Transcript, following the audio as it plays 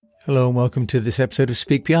Hello and welcome to this episode of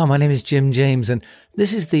Speak PR. My name is Jim James, and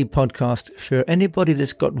this is the podcast for anybody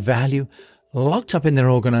that's got value locked up in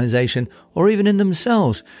their organization or even in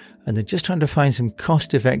themselves, and they're just trying to find some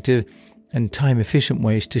cost-effective and time-efficient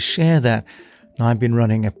ways to share that. Now, I've been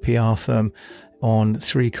running a PR firm on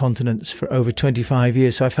 3 continents for over 25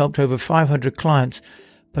 years, so I've helped over 500 clients,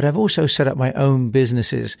 but I've also set up my own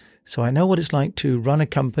businesses. So I know what it's like to run a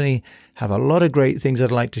company, have a lot of great things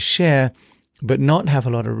I'd like to share, but not have a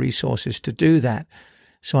lot of resources to do that.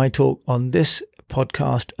 So I talk on this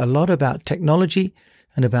podcast a lot about technology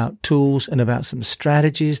and about tools and about some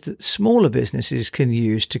strategies that smaller businesses can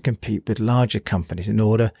use to compete with larger companies in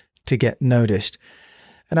order to get noticed.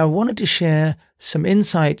 And I wanted to share some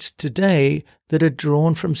insights today that are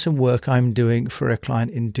drawn from some work I'm doing for a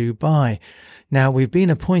client in Dubai. Now, we've been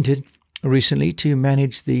appointed recently to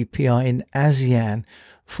manage the PR in ASEAN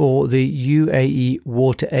for the UAE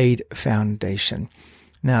Water Aid Foundation.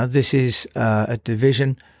 Now, this is a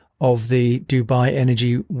division of the Dubai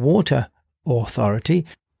Energy Water Authority,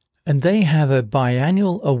 and they have a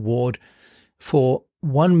biannual award for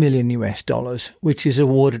 $1 million, which is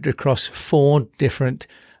awarded across 4 different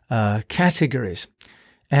categories.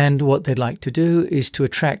 And what they'd like to do is to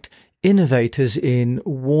attract innovators in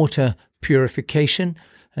water purification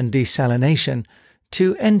and desalination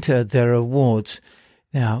to enter their awards.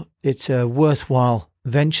 Now, it's a worthwhile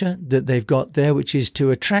venture that they've got there, which is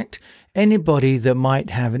to attract anybody that might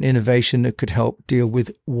have an innovation that could help deal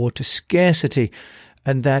with water scarcity.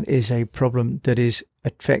 And that is a problem that is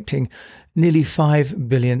affecting nearly 5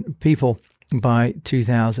 billion people by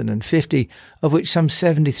 2050, of which some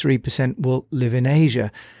 73% will live in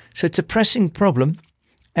Asia. So it's a pressing problem.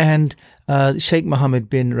 And Sheikh Mohammed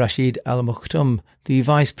bin Rashid Al Maktoum, the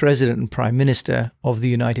Vice President and Prime Minister of the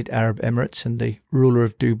United Arab Emirates and the ruler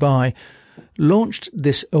of Dubai, launched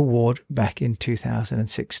this award back in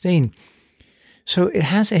 2016. So it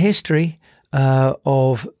has a history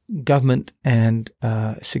of government and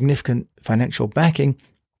significant financial backing.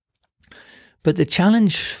 But the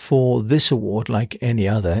challenge for this award, like any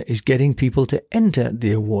other, is getting people to enter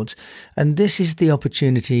the awards. And this is the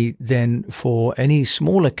opportunity then for any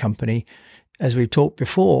smaller company, as we've talked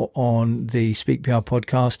before on the Speak PR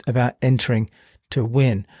podcast, about entering to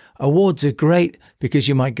win. Awards are great because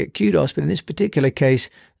you might get kudos, but in this particular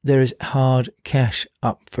case, there is hard cash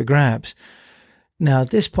up for grabs. Now,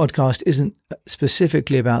 this podcast isn't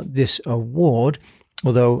specifically about this award,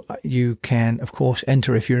 although you can, of course,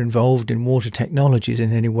 enter if you're involved in water technologies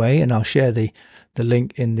in any way, and I'll share the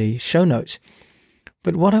link in the show notes.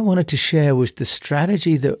 But what I wanted to share was the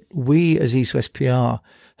strategy that we as East West PR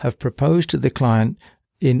have proposed to the client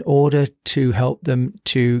in order to help them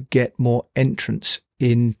to get more entrants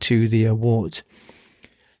into the awards.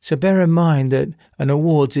 So bear in mind that an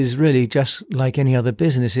awards is really just like any other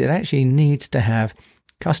business. It actually needs to have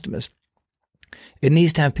customers. It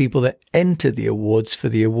needs to have people that enter the awards for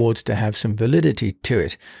the awards to have some validity to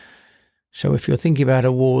it. So if you're thinking about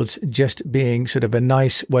awards just being sort of a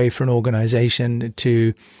nice way for an organization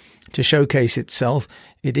to showcase itself,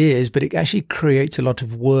 it is, but it actually creates a lot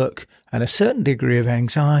of work and a certain degree of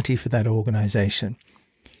anxiety for that organization.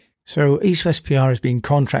 So East West PR has been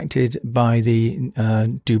contracted by the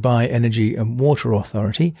Dubai Energy and Water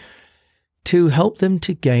Authority to help them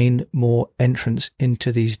to gain more entrance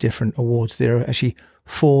into these different awards. There are actually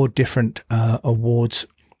 4 different awards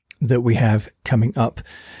that we have coming up,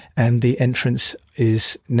 and the entrance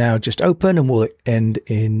is now just open and will end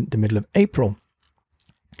in the middle of April.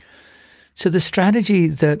 So the strategy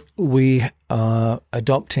that we are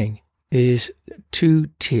adopting is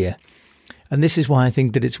 2-tier. And this is why I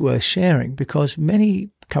think that it's worth sharing, because many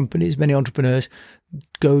companies, many entrepreneurs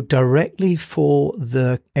go directly for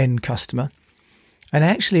the end customer. And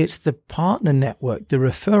actually, it's the partner network, the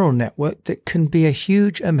referral network, that can be a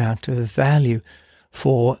huge amount of value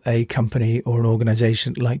for a company or an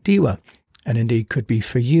organization like DEWA, and indeed could be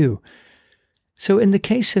for you. So in the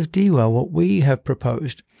case of DEWA, what we have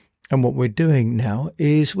proposed and what we're doing now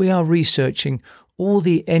is we are researching all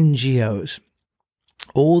the NGOs,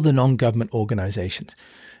 all the non-government organizations,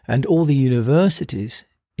 and all the universities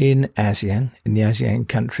in ASEAN, in the ASEAN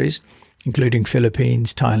countries, including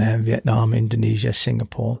Philippines, Thailand, Vietnam, Indonesia,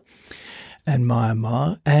 Singapore, and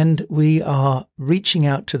Myanmar. And we are reaching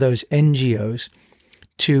out to those NGOs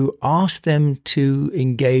to ask them to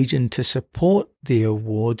engage and to support the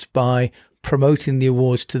awards by promoting the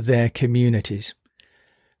awards to their communities.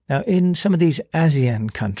 Now, in some of these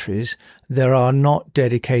ASEAN countries, there are not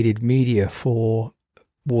dedicated media for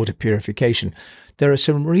water purification. There are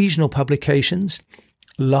some regional publications,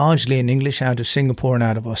 largely in English, out of Singapore and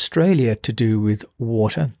out of Australia, to do with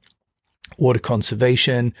water. water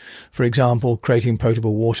conservation, for example, creating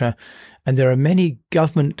potable water. And there are many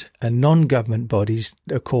government and non-government bodies,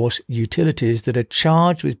 of course, utilities that are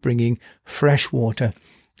charged with bringing fresh water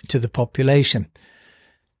to the population.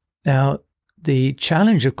 Now, the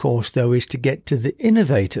challenge, of course, though, is to get to the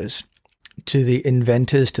innovators, to the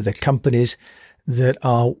inventors, to the companies that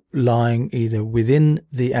are lying either within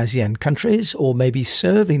the ASEAN countries or maybe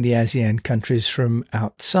serving the ASEAN countries from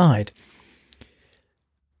outside.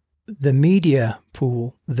 The media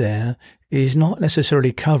pool there is not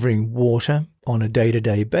necessarily covering water on a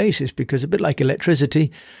day-to-day basis because, a bit like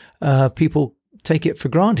electricity, people take it for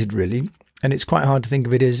granted, really, and it's quite hard to think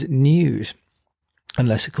of it as news,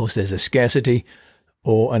 unless, of course, there's a scarcity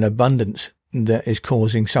or an abundance that is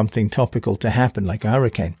causing something topical to happen, like a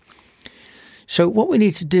hurricane. So what we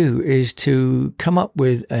need to do is to come up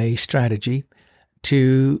with a strategy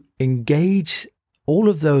to engage all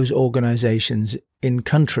of those organizations in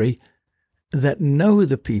country that know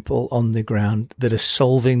the people on the ground that are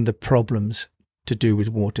solving the problems to do with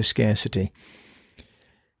water scarcity.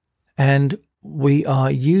 And we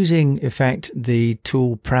are using, in fact, the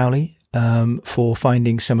tool Prowly for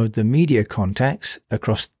finding some of the media contacts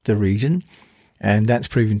across the region, and that's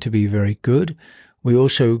proven to be very good. We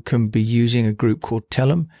also can be using a group called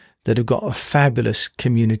Tellum that have got a fabulous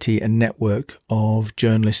community and network of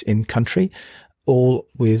journalists in country, all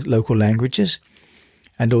with local languages.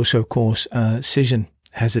 And also, of course, Cision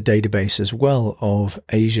has a database as well of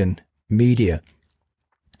Asian media.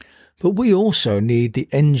 But we also need the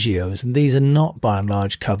NGOs, and these are not by and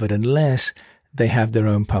large covered unless they have their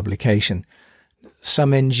own publication.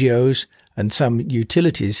 Some NGOs and some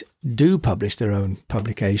utilities do publish their own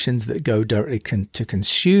publications that go directly to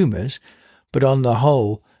consumers, but on the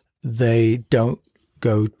whole, they don't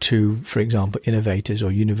go to, for example, innovators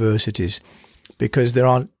or universities because there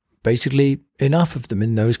aren't basically enough of them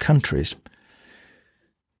in those countries.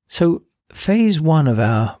 So phase one of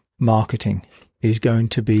our marketing is going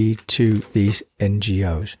to be to these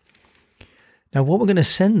NGOs. Now, what we're going to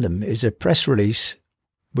send them is a press release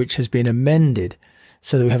which has been amended.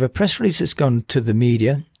 So that we have a press release that's gone to the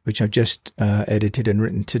media, which I've just edited and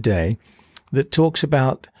written today, that talks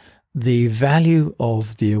about the value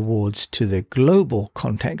of the awards to the global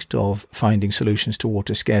context of finding solutions to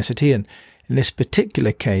water scarcity. And in this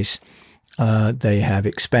particular case, they have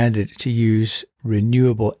expanded to use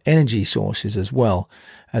renewable energy sources as well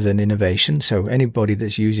as an innovation. So anybody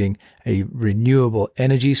that's using a renewable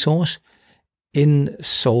energy source in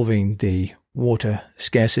solving the water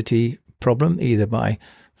scarcity problem, either by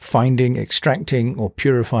finding, extracting or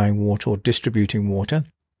purifying water or distributing water.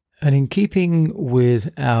 And in keeping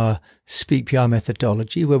with our Speak PR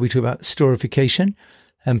methodology, where we talk about storification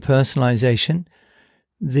and personalization,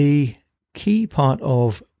 the key part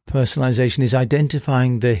of personalization is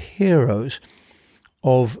identifying the heroes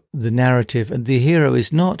of the narrative. And the hero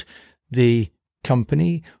is not the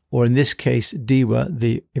company, or in this case, DEWA,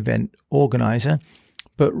 the event organizer,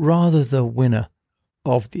 but rather the winner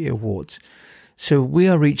of the awards. So we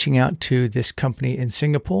are reaching out to this company in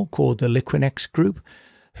Singapore called the Liquinex Group,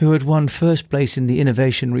 who had won first place in the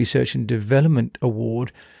Innovation Research and Development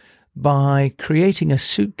Award by creating a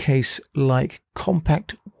suitcase-like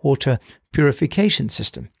compact water purification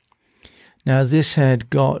system. Now, this had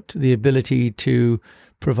got the ability to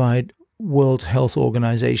provide World Health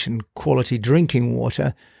Organization quality drinking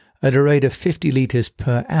water at a rate of 50 litres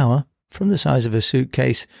per hour from the size of a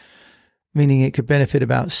suitcase, meaning it could benefit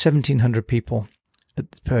about 1,700 people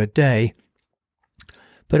per day,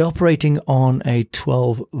 but operating on a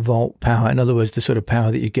 12-volt power, in other words, the sort of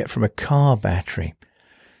power that you get from a car battery.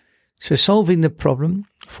 So solving the problem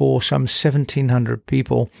for some 1,700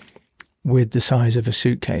 people with the size of a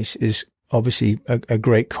suitcase is obviously a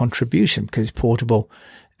great contribution because it's portable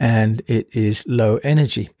and it is low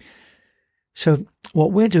energy. So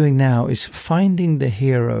what we're doing now is finding the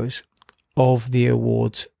heroes of the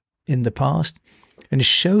awards in the past and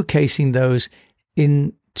showcasing those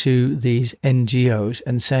into these NGOs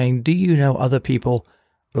and saying, do you know other people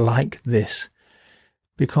like this?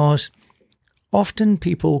 Because often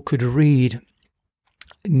people could read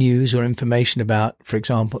news or information about, for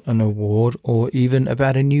example, an award or even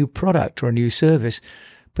about a new product or a new service,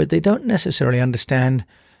 but they don't necessarily understand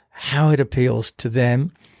how it appeals to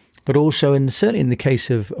them. But also, certainly in the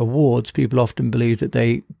case of awards, people often believe that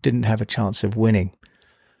they didn't have a chance of winning.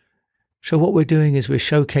 So what we're doing is we're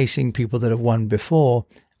showcasing people that have won before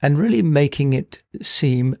and really making it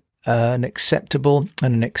seem an acceptable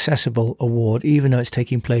and an accessible award, even though it's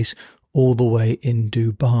taking place all the way in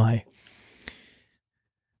Dubai.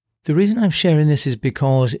 The reason I'm sharing this is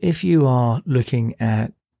because if you are looking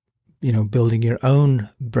at building your own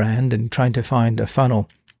brand and trying to find a funnel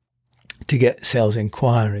to get sales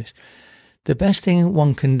inquiries, the best thing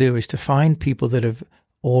one can do is to find people that have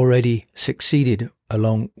already succeeded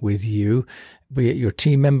along with you, be it your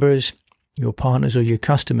team members, your partners, or your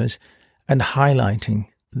customers, and highlighting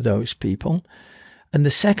those people. And the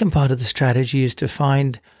second part of the strategy is to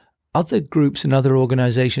find other groups and other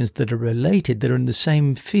organizations that are related, that are in the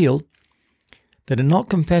same field, that are not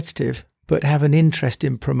competitive, but have an interest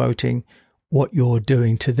in promoting what you're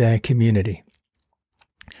doing to their community.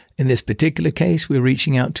 In this particular case, we're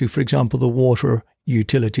reaching out to, for example, the water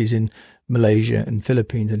utilities in Malaysia and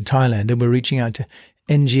Philippines and Thailand, and we're reaching out to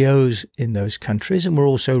NGOs in those countries, and we're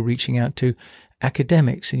also reaching out to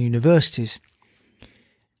academics and universities.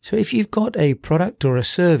 So if you've got a product or a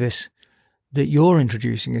service that you're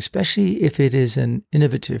introducing, especially if it is an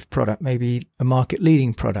innovative product, maybe a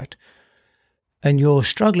market-leading product, and you're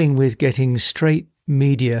struggling with getting straight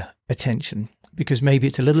media attention because maybe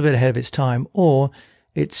it's a little bit ahead of its time, or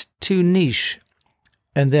it's too niche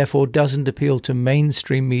and therefore doesn't appeal to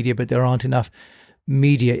mainstream media, but there aren't enough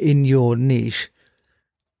media in your niche,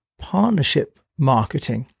 partnership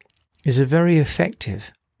marketing is a very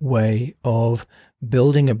effective way of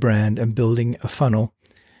building a brand and building a funnel.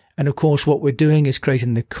 And of course, what we're doing is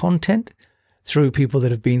creating the content through people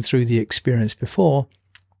that have been through the experience before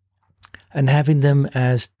and having them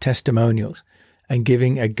as testimonials and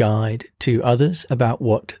giving a guide to others about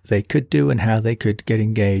what they could do and how they could get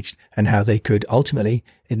engaged and how they could ultimately,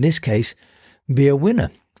 in this case, be a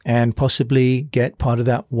winner and possibly get part of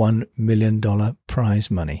that $1 million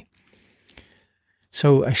prize money.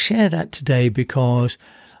 So I share that today because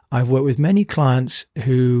I've worked with many clients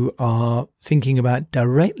who are thinking about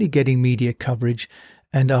directly getting media coverage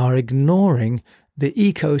and are ignoring the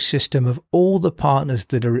ecosystem of all the partners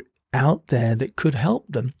that are out there that could help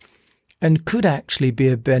them and could actually be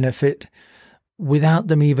a benefit without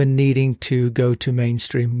them even needing to go to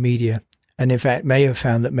mainstream media. And in fact, may have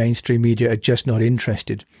found that mainstream media are just not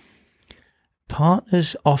interested.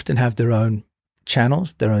 Partners often have their own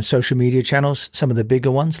channels, their own social media channels, some of the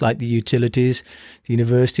bigger ones like the utilities, the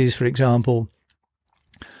universities, for example,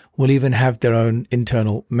 will even have their own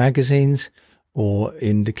internal magazines, or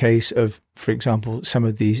in the case of, for example, some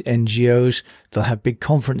of these NGOs, they'll have big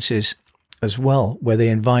conferences as well where they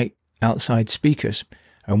invite outside speakers,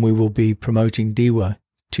 and we will be promoting DEWA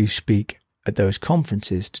to speak at those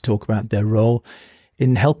conferences to talk about their role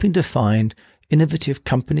in helping to find innovative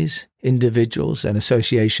companies, individuals and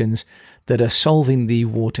associations that are solving the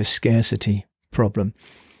water scarcity problem.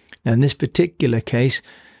 Now, in this particular case,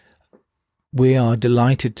 we are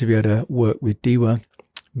delighted to be able to work with DEWA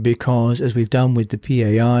because, as we've done with the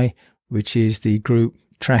PAI, which is the group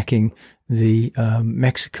tracking the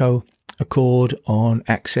Mexico Accord on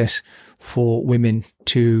access for women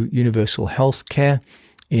to universal health care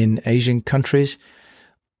in Asian countries,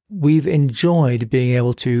 we've enjoyed being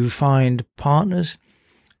able to find partners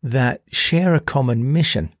that share a common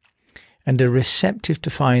mission and are receptive to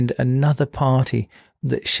find another party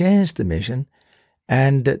that shares the mission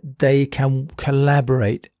and that they can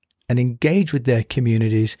collaborate and engage with their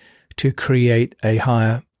communities to create a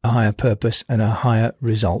higher purpose and a higher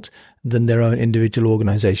result than their own individual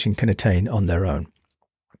organization can attain on their own.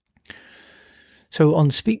 So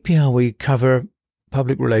on Speak PR, we cover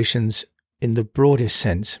public relations in the broadest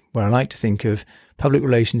sense, where I like to think of public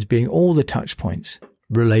relations being all the touch points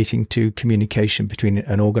relating to communication between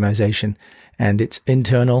an organization and its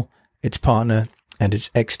internal, its partner, and its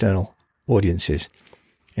external audiences.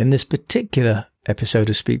 In this particular episode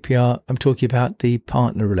of Speak PR, I'm talking about the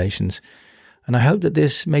partner relations. And I hope that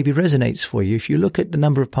this maybe resonates for you. If you look at the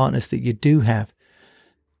number of partners that you do have,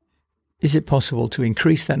 is it possible to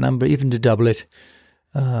increase that number, even to double it,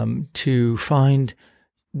 to find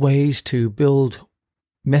ways to build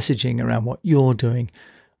messaging around what you're doing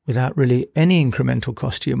without really any incremental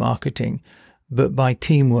cost to your marketing, but by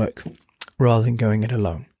teamwork rather than going it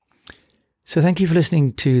alone? So thank you for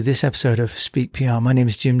listening to this episode of Speak PR. My name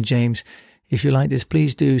is Jim James. If you like this,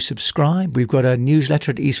 please do subscribe. We've got a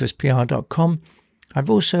newsletter at eastwestpr.com. I've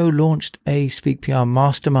also launched a Speak PR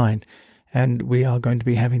mastermind, and we are going to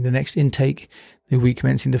be having the next intake the week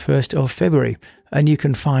commencing the 1st of February. And you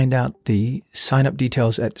can find out the sign-up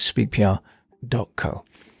details at speakpr.co.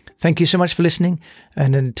 Thank you so much for listening.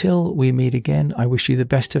 And until we meet again, I wish you the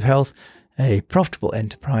best of health, a profitable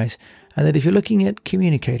enterprise, and that if you're looking at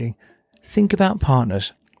communicating, think about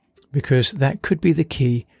partners, because that could be the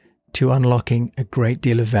key to unlocking a great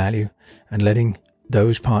deal of value and letting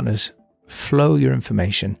those partners flow your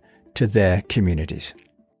information to their communities.